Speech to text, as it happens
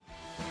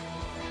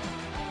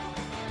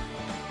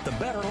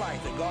The better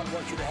life that God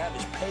wants you to have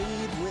is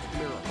paved with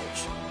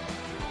miracles.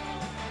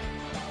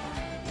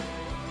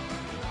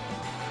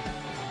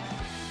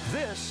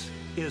 This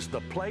is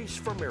the place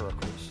for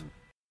miracles.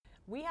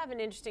 We have an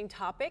interesting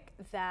topic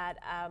that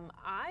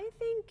I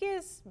think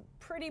is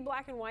pretty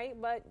black and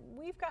white, but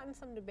we've gotten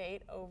some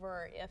debate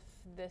over if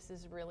this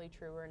is really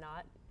true or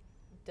not.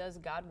 Does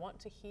God want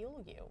to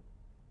heal you?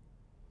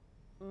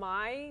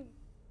 My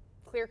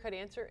clear-cut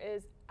answer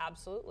is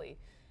absolutely.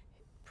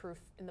 Proof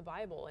in the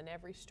Bible, in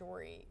every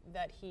story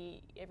that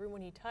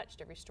everyone he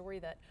touched, every story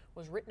that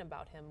was written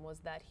about him was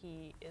that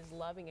he is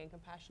loving and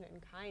compassionate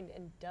and kind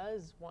and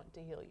does want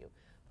to heal you.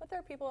 But there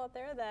are people out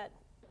there that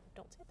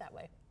don't see it that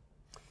way.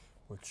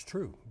 Well, it's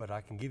true, but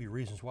I can give you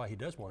reasons why he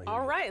does want to heal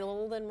you. All right,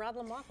 well then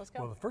rattle them off. Let's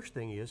go. Well, the first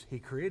thing is he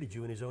created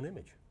you in his own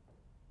image.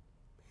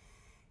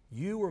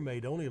 You were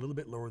made only a little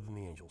bit lower than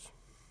the angels.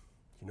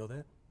 Do you know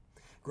that?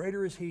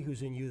 Greater is he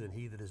who's in you than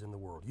he that is in the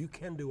world. You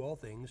can do all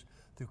things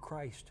through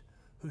Christ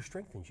who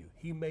strengthens you.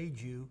 He made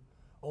you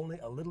only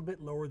a little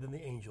bit lower than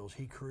the angels.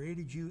 He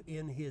created you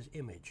in his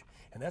image.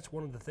 And that's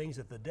one of the things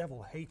that the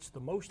devil hates the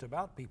most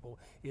about people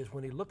is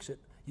when he looks at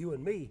you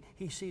and me,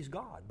 he sees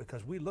God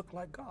because we look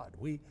like God.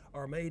 We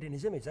are made in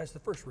his image. That's the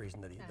first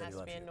reason that he loves you. That has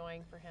to be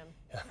annoying for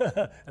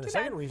him. And the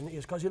second reason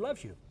is because he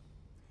loves you.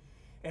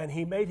 And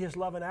he made his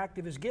love an act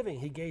of his giving.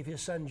 He gave his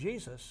son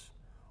Jesus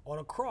on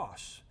a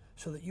cross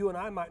so that you and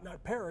I might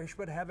not perish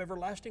but have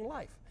everlasting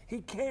life. He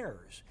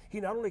cares.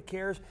 He not only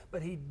cares,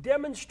 but he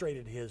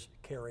demonstrated his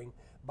caring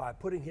by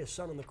putting his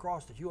son on the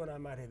cross that you and I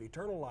might have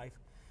eternal life.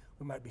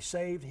 We might be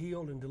saved,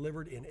 healed, and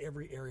delivered in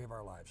every area of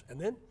our lives. And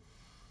then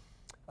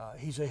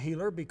he's a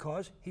healer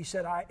because he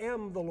said, I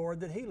am the Lord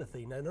that healeth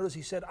thee. Now notice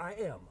he said, I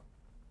am.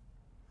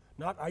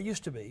 Not I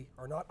used to be,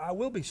 or not I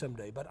will be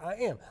someday, but I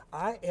am.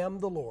 I am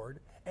the Lord,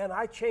 and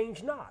I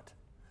change not.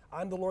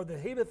 I'm the Lord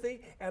that healeth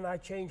thee, and I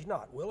change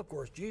not. Well, of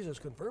course, Jesus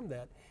confirmed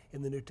that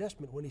in the New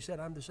Testament when he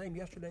said, I'm the same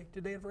yesterday,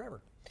 today, and forever.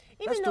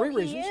 Even though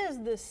he is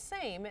the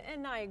same,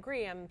 and I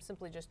agree, I'm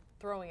simply just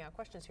throwing out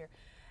questions here.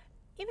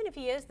 Even if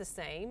he is the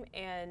same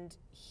and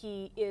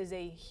he is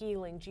a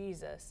healing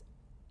Jesus,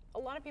 a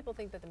lot of people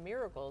think that the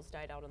miracles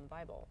died out in the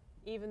Bible.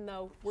 Even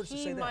though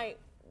he might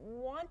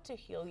want to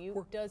heal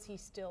you, does he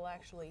still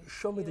actually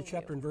Show me the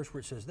chapter and verse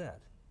where it says that.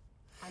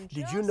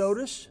 Did you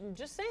notice? I'm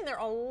just saying there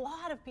are a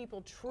lot of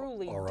people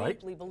truly,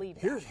 deeply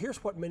believe that.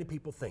 Here's what many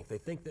people think. They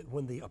think that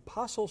when the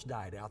apostles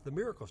died out, the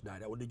miracles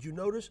died out. Well, did you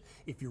notice,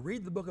 if you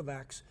read the book of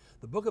Acts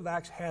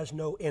has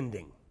no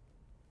ending.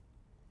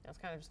 That's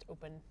kind of just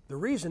open. The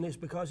reason is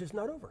because it's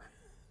not over.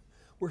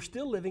 We're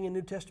still living in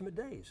New Testament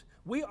days.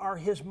 We are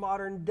his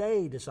modern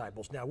day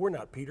disciples. Now, we're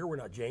not Peter, we're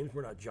not James,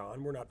 we're not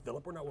John, we're not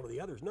Philip, we're not one of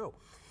the others, no.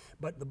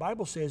 But the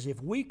Bible says if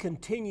we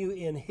continue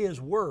in his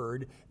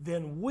word,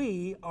 then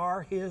we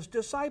are his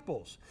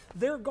disciples.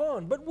 They're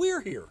gone, but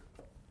we're here.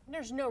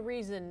 There's no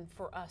reason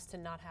for us to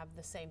not have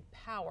the same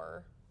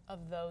power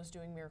of those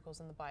doing miracles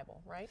in the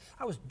Bible, right?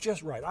 I was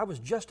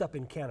just up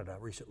in Canada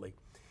recently,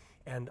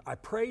 and I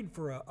prayed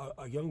for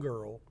a young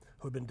girl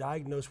who had been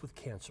diagnosed with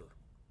cancer.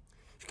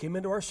 She came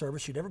into our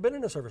service. She'd never been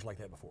in a service like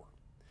that before.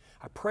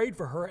 I prayed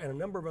for her and a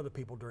number of other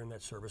people during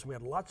that service. We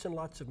had lots and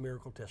lots of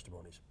miracle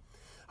testimonies.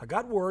 I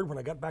got word when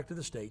I got back to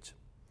the States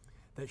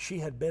that she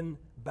had been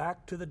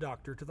back to the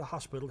doctor, to the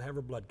hospital, to have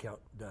her blood count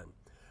done.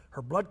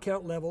 Her blood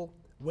count level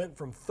went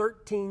from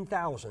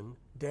 13,000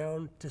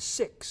 down to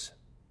 6.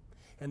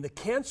 And the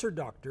cancer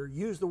doctor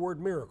used the word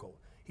miracle.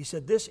 He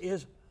said, this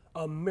is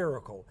a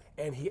miracle.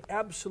 And he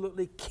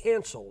absolutely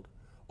canceled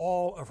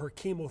all of her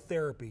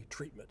chemotherapy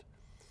treatment.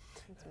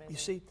 You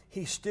see,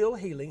 he's still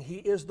healing. He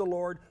is the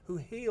Lord who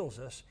heals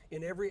us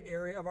in every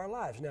area of our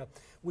lives. Now,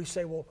 we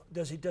say, well,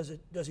 does he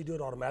do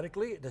it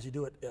automatically? Does he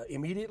do it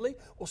immediately?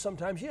 Well,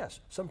 sometimes yes.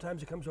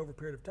 Sometimes it comes over a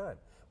period of time.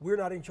 We're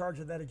not in charge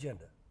of that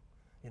agenda.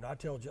 You know, I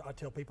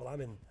tell people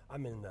I'm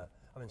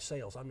in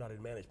sales. I'm not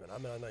in management.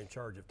 I'm not in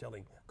charge of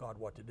telling God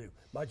what to do.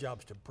 My job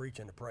is to preach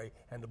and to pray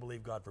and to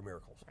believe God for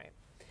miracles. Right.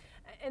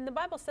 And the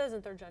Bible says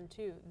in 3 John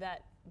 2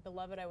 that,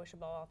 beloved, I wish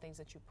above all things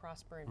that you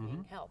prosper and be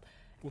in health.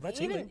 Well, that's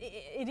healing.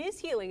 It is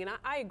healing, and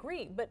I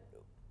agree, but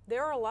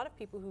there are a lot of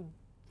people who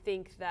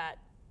think that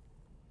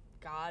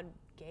God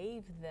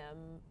gave them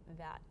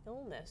that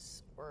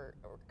illness or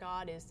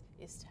God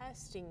is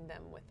testing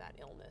them with that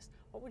illness.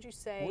 What would you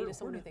say to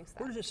someone who thinks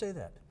that? Where does it say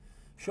that?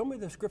 Show me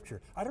the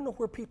scripture. I don't know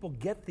where people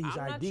get these ideas.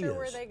 I'm not sure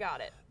where they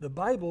got it. The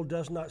Bible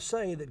does not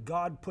say that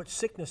God puts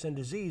sickness and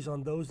disease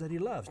on those that he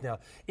loves. Now,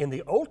 in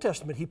the Old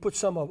Testament, he put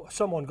some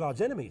on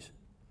God's enemies.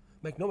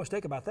 Make no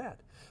mistake about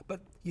that.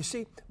 But you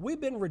see, we've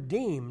been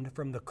redeemed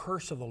from the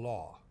curse of the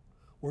law.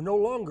 We're no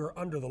longer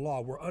under the law.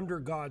 We're under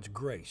God's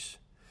grace.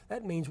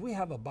 That means we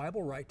have a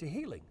Bible right to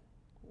healing.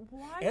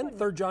 And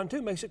 3 John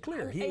 2 makes it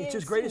clear. It's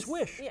his greatest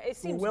wish. Yeah, it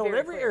seems well in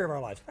every clear. area of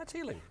our lives. That's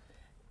healing.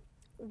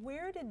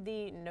 Where did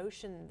the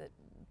notion that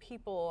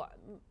people,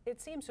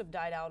 it seems to have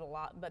died out a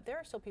lot, but there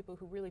are still people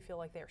who really feel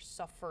like they're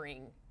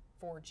suffering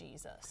for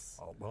Jesus?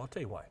 Oh, well, I'll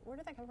tell you why. Where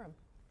did that come from?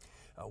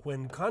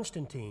 When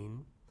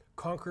Constantine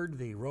conquered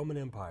the Roman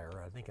Empire,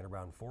 I think in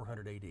around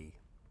 400 AD,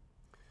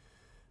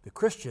 The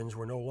Christians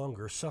were no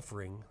longer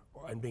suffering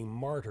and being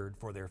martyred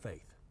for their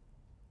faith.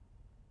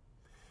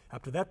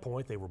 Up to that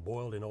point, they were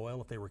boiled in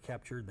oil if they were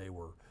captured. They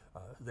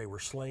were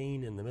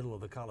slain in the middle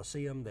of the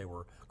Colosseum.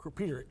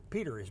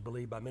 Peter is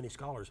believed by many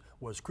scholars,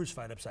 was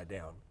crucified upside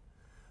down.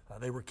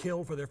 They were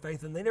killed for their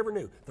faith, and they never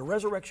knew. The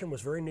resurrection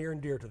was very near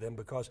and dear to them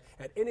because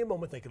at any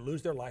moment they could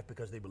lose their life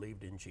because they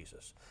believed in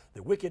Jesus.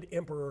 The wicked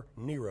Emperor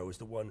Nero is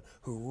the one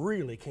who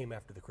really came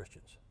after the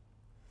Christians.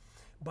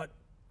 But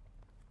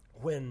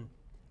when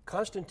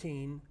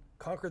Constantine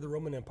conquered the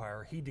Roman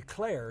Empire, he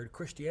declared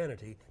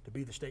Christianity to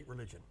be the state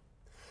religion.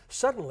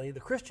 Suddenly, the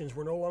Christians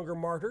were no longer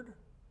martyred.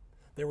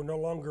 They were no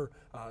longer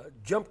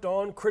jumped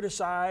on,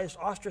 criticized,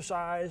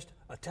 ostracized,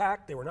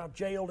 attacked. They were not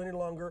jailed any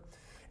longer.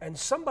 And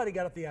somebody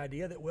got up the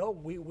idea that, well,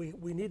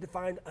 we need to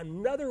find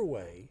another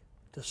way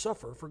to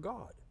suffer for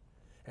God.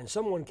 And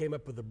someone came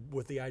up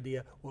with the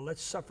idea, well,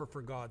 let's suffer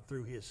for God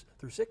through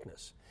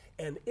sickness.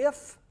 And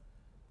if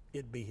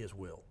it be His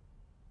will,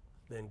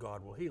 then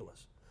God will heal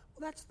us.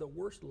 Well, that's the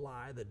worst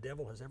lie the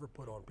devil has ever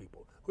put on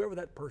people. Whoever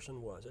that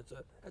person was,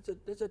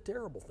 it's a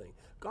terrible thing.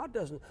 God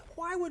doesn't.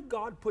 Why would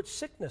God put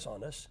sickness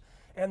on us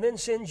and then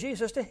send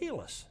Jesus to heal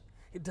us?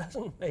 It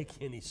doesn't make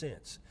any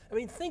sense. I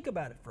mean, think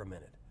about it for a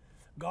minute.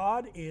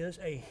 God is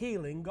a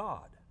healing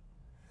God.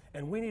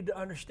 And we need to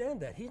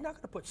understand that. He's not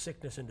going to put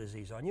sickness and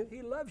disease on you.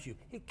 He loves you.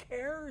 He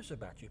cares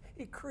about you.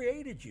 He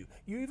created you.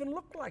 You even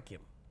look like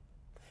Him.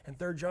 And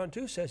 3 John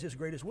 2 says His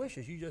greatest wish,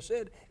 as you just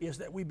said, is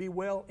that we be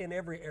well in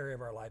every area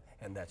of our life,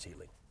 and that's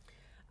healing.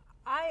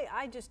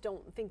 I just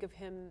don't think of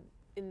Him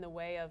in the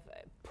way of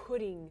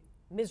putting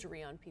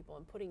misery on people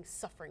and putting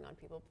suffering on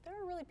people. But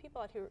there are really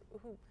people out here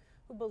who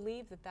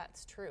believe that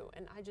that's true.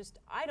 And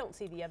I don't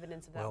see the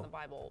evidence of that in the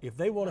Bible. If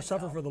they want to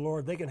suffer for the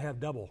Lord, they can have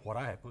double what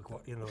I have,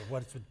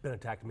 what's been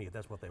attacked to me, if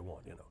that's what they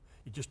want,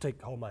 You just take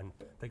hold mind.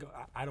 They go,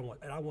 I don't want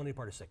any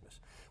part of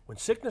sickness. When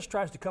sickness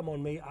tries to come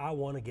on me, I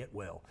want to get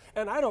well.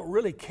 And I don't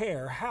really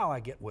care how I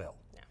get well.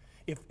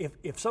 Yeah.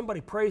 If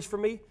somebody prays for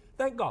me,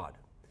 thank God.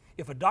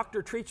 If a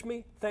doctor treats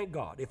me, thank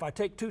God. If I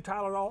take 2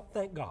 Tylenol,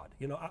 thank God.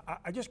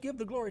 I just give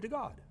the glory to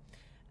God.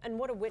 And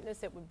what a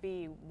witness it would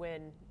be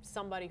when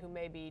somebody who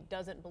maybe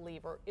doesn't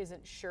believe or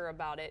isn't sure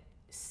about it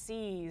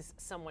sees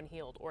someone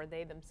healed, or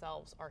they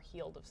themselves are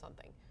healed of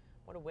something.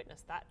 What a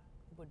witness that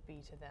would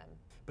be to them.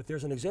 But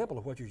there's an example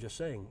of what you're just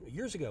saying.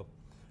 Years ago,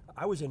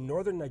 I was in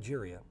northern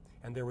Nigeria,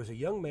 and there was a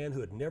young man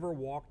who had never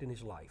walked in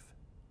his life.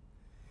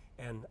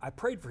 And I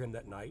prayed for him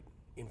that night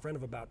in front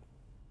of about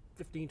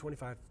 15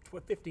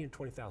 to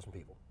 20,000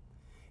 people.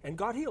 And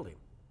God healed him.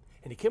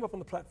 And he came up on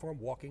the platform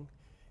walking.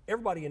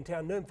 Everybody in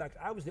town knew. In fact,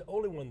 I was the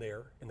only one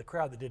there in the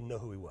crowd that didn't know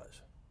who he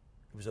was.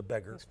 He was a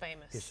beggar. He was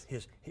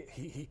famous.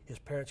 His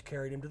parents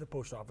carried him to the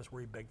post office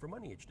where he begged for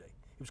money each day.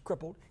 He was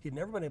crippled. He'd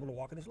never been able to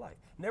walk in his life,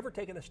 never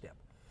taken a step.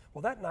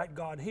 Well, that night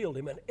God healed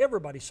him, and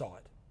everybody saw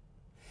it.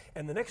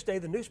 And the next day,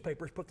 the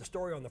newspapers put the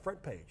story on the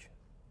front page.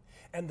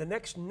 And the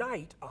next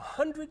night,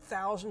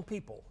 100,000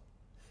 people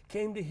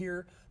came to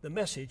hear the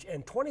message,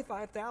 and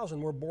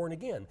 25,000 were born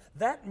again.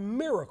 That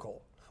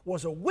miracle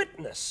was a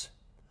witness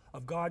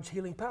of God's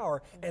healing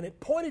power, and it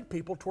pointed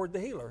people toward the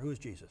healer, who is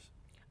Jesus.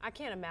 I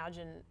can't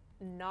imagine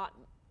not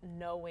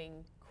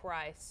knowing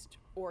Christ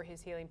or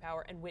His healing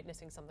power and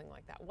witnessing something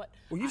like that. Well,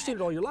 you've seen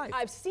it all your life.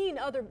 I've seen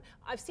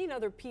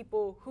other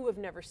people who have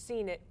never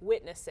seen it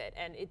witness it,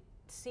 and it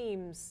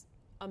seems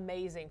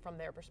amazing from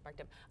their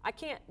perspective. I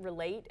can't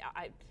relate.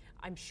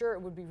 I'm sure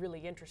it would be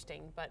really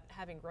interesting, but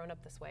having grown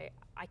up this way,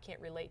 I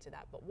can't relate to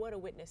that. But what a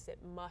witness it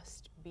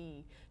must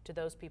be to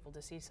those people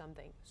to see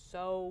something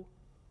so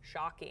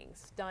shocking,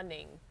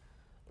 stunning,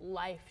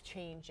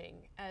 life-changing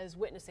as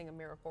witnessing a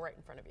miracle right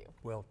in front of you.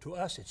 Well, to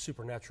us it's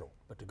supernatural,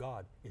 but to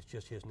God it's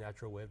just His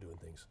natural way of doing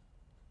things.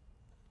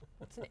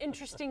 It's an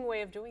interesting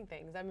way of doing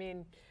things. I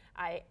mean,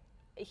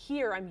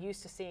 I'm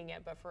used to seeing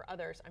it, but for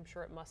others, I'm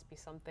sure it must be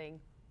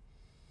something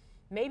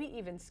maybe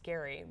even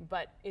scary,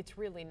 but it's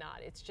really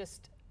not. It's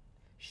just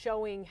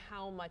showing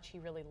how much He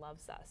really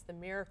loves us. The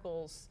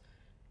miracles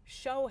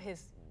show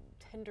His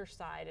tender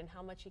side and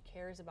how much He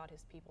cares about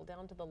His people,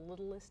 down to the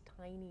littlest,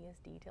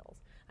 tiniest details.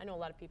 I know a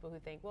lot of people who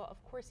think, well,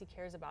 of course He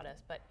cares about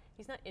us, but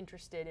He's not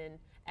interested in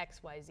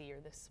X, Y, Z,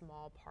 or this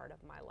small part of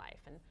my life.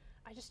 And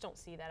I just don't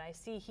see that. I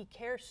see He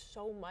cares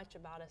so much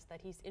about us that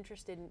He's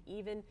interested in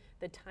even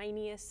the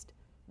tiniest,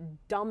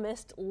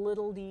 dumbest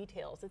little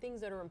details. The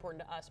things that are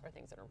important to us are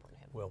things that are important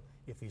to Him. Well,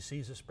 if He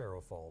sees a sparrow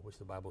fall, which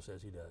the Bible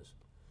says He does,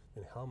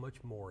 then how much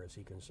more is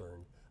He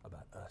concerned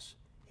about us,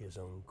 His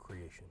own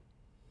creation?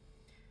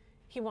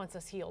 He wants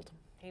us healed.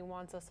 He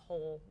wants us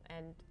whole.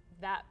 And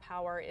that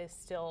power is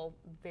still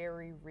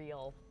very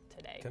real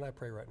today. Can I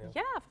pray right now?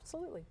 Yeah,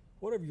 absolutely.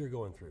 Whatever you're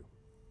going through,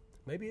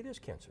 maybe it is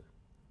cancer.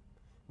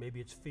 Maybe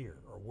it's fear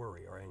or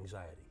worry or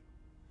anxiety.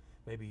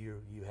 Maybe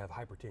you have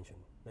hypertension.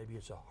 Maybe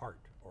it's a heart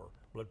or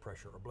blood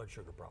pressure or blood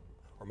sugar problem.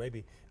 Or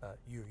maybe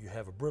you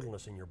have a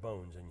brittleness in your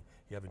bones and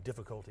you have a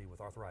difficulty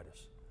with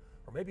arthritis.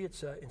 Or maybe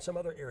it's in some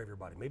other area of your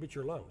body. Maybe it's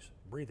your lungs,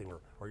 breathing,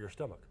 or your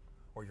stomach,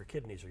 or your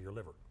kidneys or your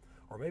liver.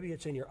 Or maybe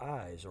it's in your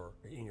eyes or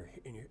in your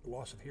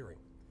loss of hearing.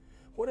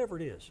 Whatever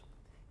it is,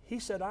 He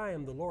said, I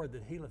am the Lord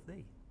that healeth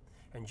thee.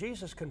 And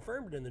Jesus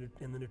confirmed it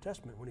in the New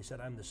Testament when he said,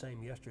 I'm the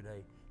same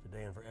yesterday,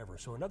 today, and forever.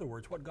 So in other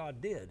words, what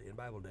God did in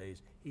Bible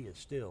days, he is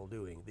still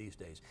doing these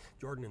days.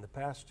 Jordan, in the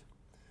past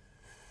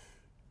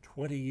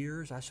 20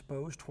 years,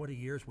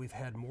 we've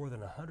had more than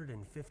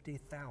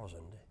 150,000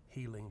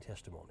 healing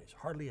testimonies.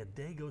 Hardly a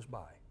day goes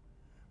by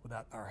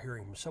without our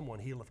hearing from someone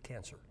healed of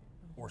cancer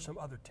or some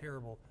other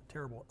terrible,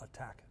 terrible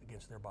attack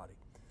against their body.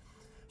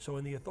 So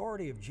in the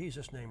authority of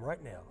Jesus' name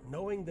right now,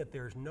 knowing that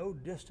there's no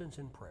distance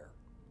in prayer,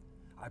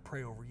 I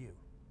pray over you.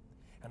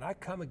 And I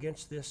come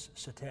against this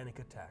satanic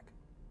attack.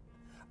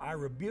 I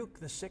rebuke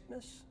the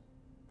sickness.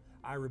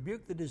 I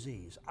rebuke the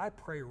disease. I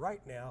pray right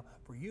now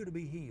for you to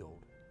be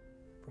healed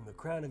from the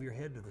crown of your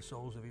head to the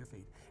soles of your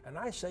feet. And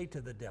I say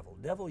to the devil,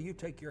 devil, you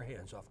take your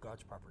hands off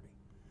God's property.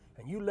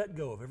 And you let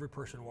go of every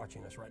person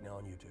watching us right now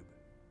on YouTube.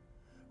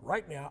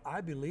 Right now, I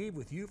believe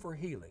with you for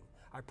healing.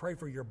 I pray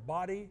for your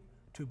body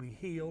to be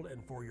healed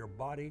and for your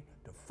body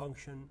to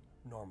function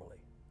normally.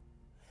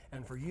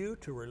 And for you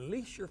to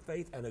release your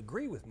faith and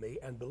agree with me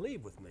and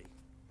believe with me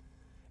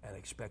and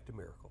expect a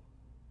miracle.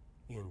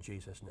 In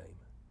Jesus' name,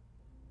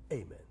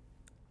 amen.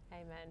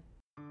 Amen.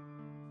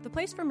 The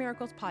Place for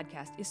Miracles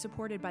podcast is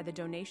supported by the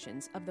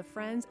donations of the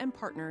friends and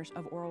partners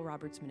of Oral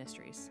Roberts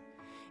Ministries.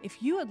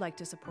 If you would like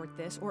to support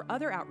this or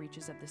other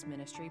outreaches of this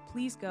ministry,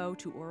 please go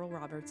to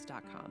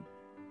oralroberts.com.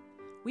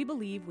 We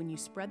believe when you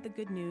spread the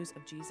good news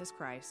of Jesus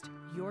Christ,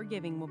 your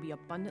giving will be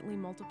abundantly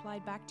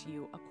multiplied back to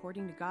you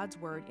according to God's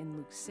word in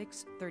Luke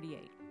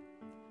 6:38.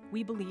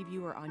 We believe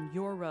you are on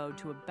your road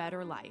to a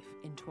better life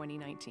in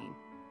 2019.